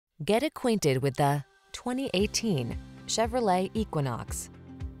Get acquainted with the 2018 Chevrolet Equinox.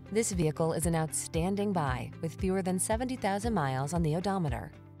 This vehicle is an outstanding buy with fewer than 70,000 miles on the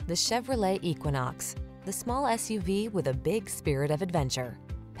odometer. The Chevrolet Equinox, the small SUV with a big spirit of adventure.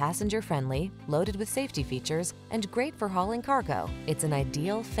 Passenger-friendly, loaded with safety features, and great for hauling cargo, it's an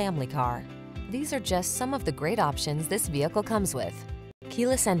ideal family car. These are just some of the great options this vehicle comes with: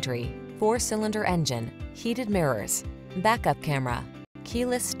 keyless entry, 4-cylinder engine, heated mirrors, backup camera,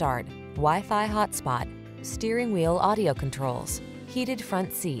 keyless start, Wi-Fi hotspot, steering wheel audio controls, heated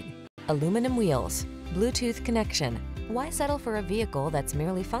front seat, aluminum wheels, Bluetooth connection. Why settle for a vehicle that's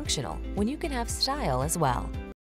merely functional when you can have style as well?